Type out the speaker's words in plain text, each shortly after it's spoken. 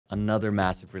Another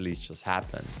massive release just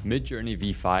happened. Midjourney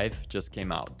V5 just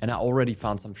came out, and I already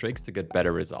found some tricks to get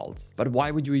better results. But why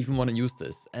would you even want to use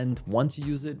this? And once you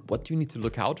use it, what do you need to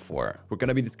look out for? We're going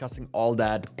to be discussing all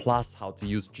that, plus how to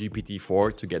use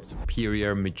GPT-4 to get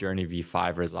superior Midjourney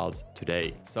V5 results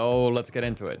today. So let's get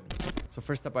into it. So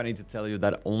first up, I need to tell you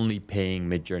that only paying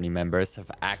Midjourney members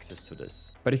have access to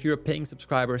this. But if you're a paying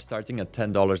subscriber starting at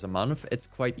 $10 a month, it's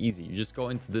quite easy. You just go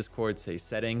into Discord, say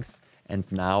settings, and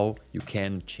now you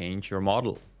can change your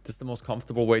model. This is the most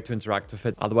comfortable way to interact with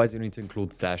it. Otherwise, you need to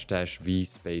include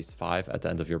 --V5 at the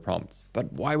end of your prompts.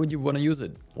 But why would you want to use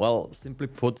it? Well, simply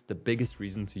put, the biggest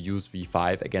reason to use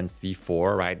V5 against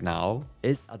V4 right now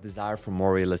is a desire for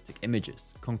more realistic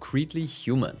images. Concretely,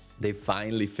 humans. They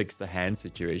finally fixed the hand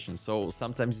situation, so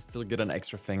sometimes you still get an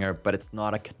extra finger, but it's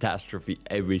not a catastrophe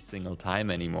every single time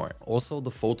anymore. Also,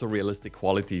 the photorealistic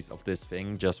qualities of this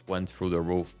thing just went through the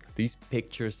roof. These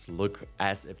pictures look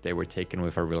as if they were taken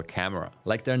with a real camera.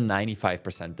 Like they're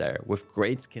 95% there, with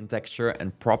great skin texture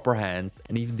and proper hands,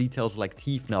 and even details like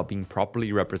teeth now being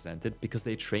properly represented because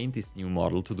they trained this new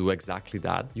model to do exactly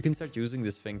that. You can start using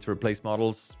this thing to replace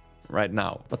models right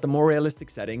now. But the more realistic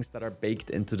settings that are baked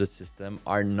into the system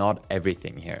are not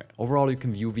everything here. Overall, you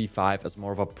can view V5 as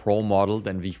more of a pro model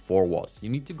than V4 was. You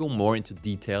need to go more into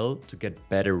detail to get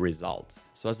better results.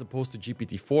 So as opposed to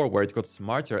GPT-4, where it got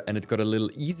smarter and it got a little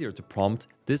easier to prompt,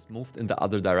 this moved in the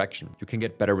other direction. You can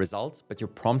get better results, but your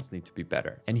prompts need to be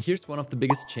better. And here's one of the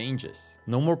biggest changes.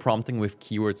 No more prompting with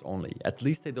keywords only. At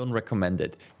least I don't recommend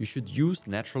it. You should use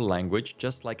natural language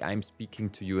just like I'm speaking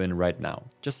to you in right now.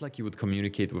 Just like you would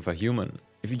communicate with a human.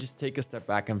 If you just take a step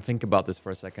back and think about this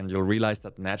for a second, you'll realize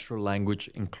that natural language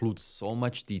includes so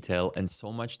much detail and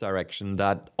so much direction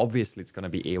that obviously it's going to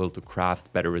be able to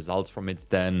craft better results from it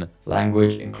than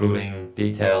language including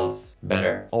details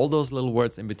better. All those little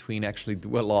words in between actually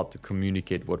do a lot to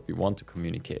communicate what we want to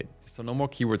communicate. So no more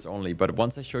keywords only, but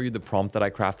once I show you the prompt that I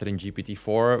crafted in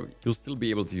GPT-4, you'll still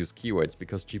be able to use keywords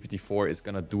because GPT-4 is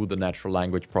going to do the natural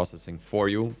language processing for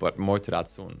you, but more to that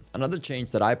soon. Another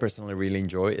change that I personally really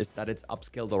enjoy is that it's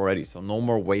upscaled already, so no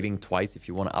more waiting twice if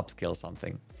you want to upscale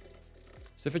something.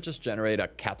 So if I just generate a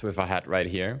cat with a hat right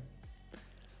here,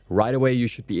 right away you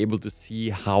should be able to see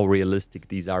how realistic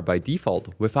these are by default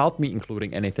without me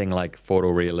including anything like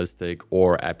photorealistic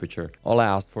or aperture. All I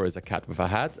asked for is a cat with a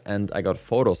hat, and I got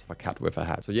photos of a cat with a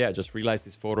hat. So yeah, I just realized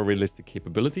these photorealistic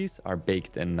capabilities are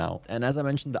baked in now. And as I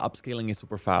mentioned, the upscaling is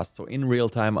super fast. So in real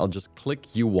time, I'll just click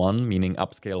U1, meaning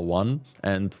upscale 1,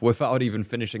 and without even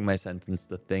finishing my sentence,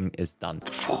 the thing is done.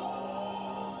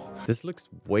 This looks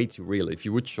way too real. If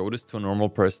you would show this to a normal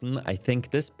person, I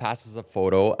think this passes a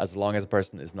photo as long as a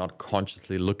person is not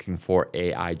consciously looking for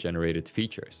AI-generated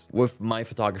features. With my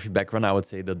photography background, I would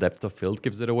say the depth of field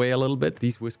gives it away a little bit.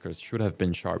 These whiskers should have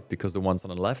been sharp because the ones on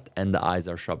the left and the eyes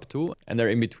are sharp too, and they're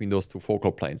in between those two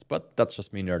focal planes, but that's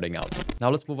just me nerding out.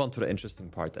 Now let's move on to the interesting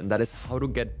part, and that is how to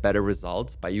get better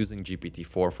results by using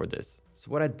GPT-4 for this. So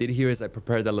what I did here is I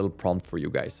prepared a little prompt for you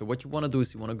guys. So what you want to do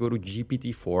is you want to go to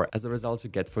GPT-4, as the results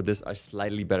you get for this are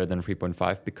slightly better than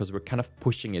 3.5 because we're kind of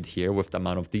pushing it here with the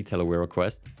amount of detail we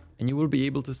request. And you will be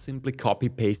able to simply copy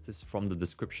paste this from the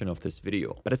description of this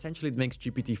video. But essentially it makes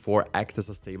GPT-4 act as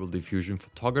a stable diffusion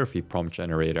photography prompt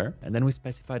generator. And then we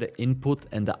specify the input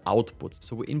and the outputs.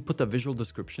 So we input a visual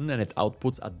description and it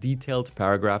outputs a detailed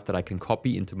paragraph that I can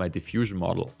copy into my diffusion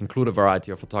model. Include a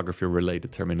variety of photography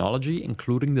related terminology,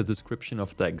 including the description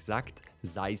of the exact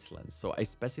Zeiss lens. So I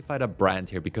specified a brand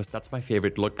here because that's my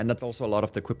favorite look, and that's also a lot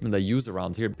of the equipment I use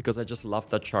around here because I just love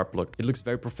that sharp look. It looks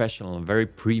very professional and very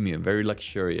premium, very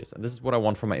luxurious, and this is what I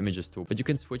want for my images too. But you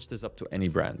can switch this up to any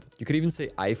brand. You could even say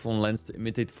iPhone lens to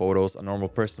imitate photos a normal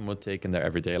person would take in their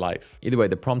everyday life. Either way,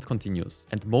 the prompt continues.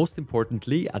 And most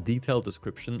importantly, a detailed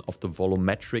description of the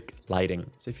volumetric lighting.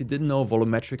 So if you didn't know,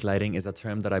 volumetric lighting is a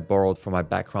term that I borrowed from my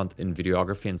background in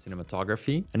videography and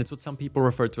cinematography, and it's what some people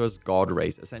refer to as God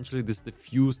rays. Essentially, this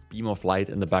diffused beam of light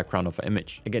in the background of an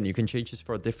image. Again, you can change this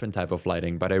for a different type of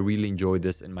lighting, but I really enjoy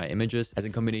this in my images, as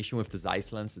in combination with the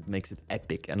Zeiss lens, it makes it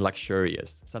epic and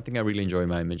luxurious, something I really enjoy in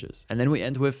my images. And then we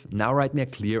end with, now write me a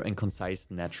clear and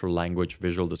concise natural language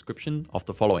visual description of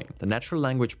the following. The natural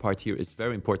language part here is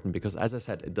very important because, as I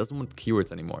said, it doesn't want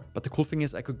keywords anymore. But the cool thing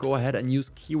is I could go ahead and use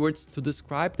keywords to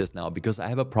describe this now because I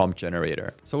have a prompt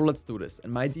generator. So let's do this.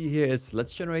 And my idea here is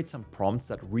let's generate some prompts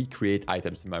that recreate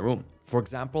items in my room. For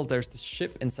example, there's this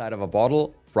ship inside of a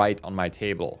bottle right on my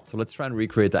table. So let's try and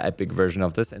recreate the epic version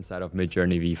of this inside of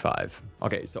Midjourney V5.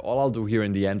 Okay, so all I'll do here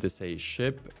in the end is say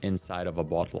ship inside of a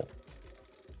bottle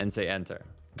and say enter.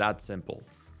 That's simple.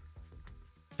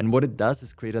 And what it does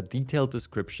is create a detailed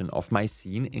description of my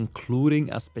scene,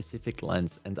 including a specific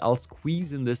lens. And I'll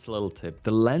squeeze in this little tip.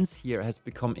 The lens here has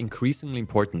become increasingly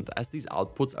important as these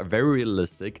outputs are very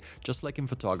realistic. Just like in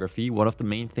photography, one of the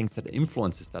main things that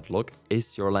influences that look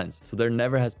is your lens. So there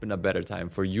never has been a better time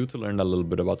for you to learn a little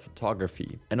bit about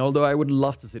photography. And although I would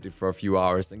love to sit here for a few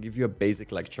hours and give you a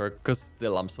basic lecture, because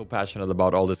still I'm so passionate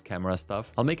about all this camera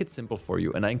stuff, I'll make it simple for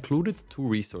you. And I included 2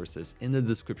 resources in the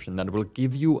description that will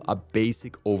give you a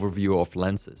basic overview of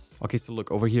lenses. Okay, so look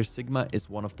over here, Sigma is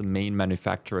one of the main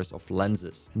manufacturers of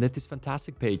lenses. And they have this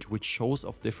fantastic page which shows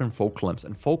of different focal lengths.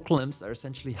 And focal lengths are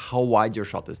essentially how wide your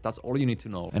shot is. That's all you need to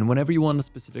know. And whenever you want a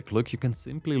specific look, you can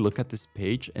simply look at this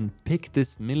page and pick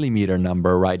this millimeter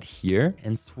number right here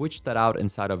and switch that out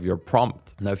inside of your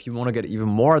prompt. Now, if you want to get even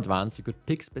more advanced, you could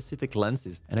pick specific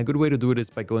lenses. And a good way to do it is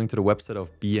by going to the website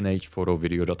of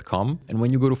bnhphotovideo.com. And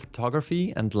when you go to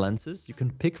photography and lenses, you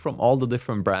can pick from all the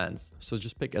different brands. So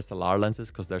just pick SLR lenses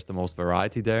because there's the most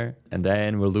variety there. And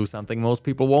then we'll do something most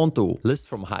people won't do. List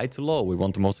from high to low. We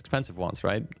want the most expensive ones,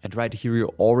 right? And right here, you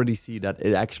already see that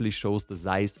it actually shows the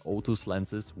Zeiss Otus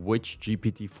lenses, which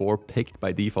GPT-4 picked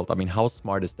by default. I mean, how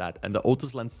smart is that? And the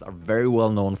Otus lenses are very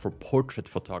well known for portrait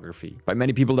photography. By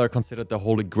many people, they're considered the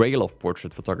holy grail of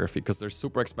portrait photography because they're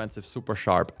super expensive, super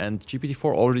sharp, and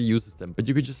GPT-4 already uses them. But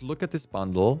you could just look at this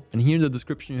bundle, and here in the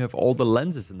description, you have all the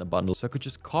lenses in the bundle. So I could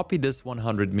just copy this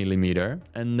 100mm.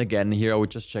 And again, here I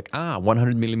would just check,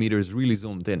 100mm is really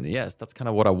zoomed in. Yes, that's kind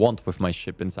of what I want with my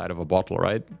ship inside of a bottle,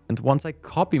 right? And once I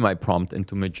copy my prompt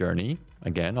into Midjourney,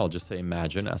 again, I'll just say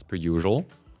imagine as per usual.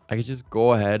 I can just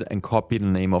go ahead and copy the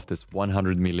name of this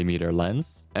 100mm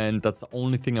lens. And that's the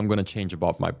only thing I'm going to change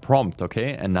about my prompt,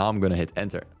 okay? And now I'm going to hit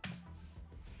enter.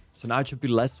 So now it should be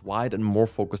less wide and more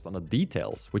focused on the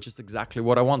details, which is exactly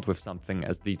what I want with something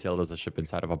as detailed as a ship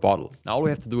inside of a bottle. Now all we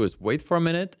have to do is wait for a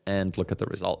minute and look at the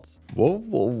results. Whoa,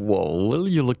 whoa, whoa, will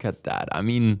you look at that? I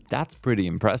mean, that's pretty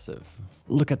impressive.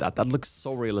 Look at that, that looks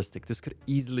so realistic. This could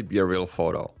easily be a real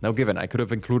photo. Now given, I could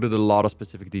have included a lot of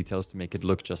specific details to make it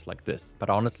look just like this. But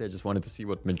honestly, I just wanted to see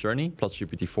what Midjourney plus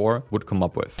GPT-4 would come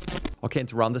up with. Okay, and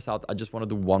to round this out, I just want to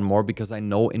do one more because I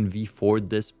know in V4,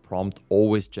 this prompt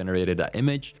always generated an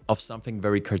image of something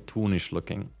very cartoonish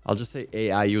looking. I'll just say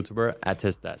AI YouTuber at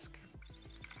his desk.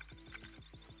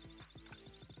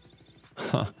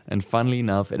 And funnily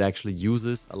enough, it actually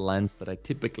uses a lens that I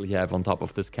typically have on top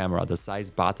of this camera, the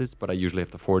Zeiss Otus, but I usually have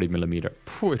the 40mm.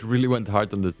 It really went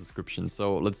hard on this description.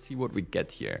 So let's see what we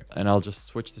get here. And I'll just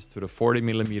switch this to the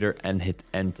 40mm and hit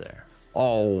enter.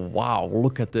 Oh, wow,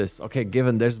 look at this. Okay,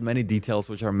 given there's many details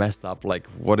which are messed up, like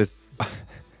what is...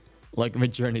 Like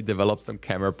Midjourney developed some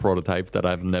camera prototype that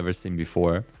I've never seen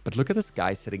before. But look at this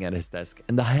guy sitting at his desk.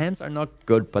 And the hands are not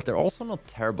good, but they're also not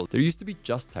terrible. They used to be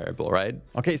just terrible, right?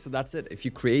 Okay, so that's it. If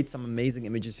you create some amazing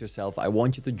images yourself, I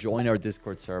want you to join our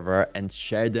Discord server and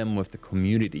share them with the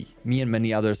community. Me and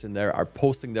many others in there are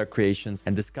posting their creations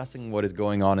and discussing what is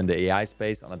going on in the AI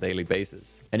space on a daily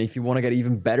basis. And if you want to get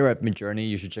even better at Midjourney,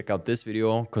 you should check out this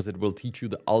video because it will teach you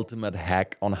the ultimate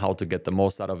hack on how to get the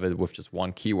most out of it with just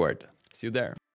one keyword. See you there.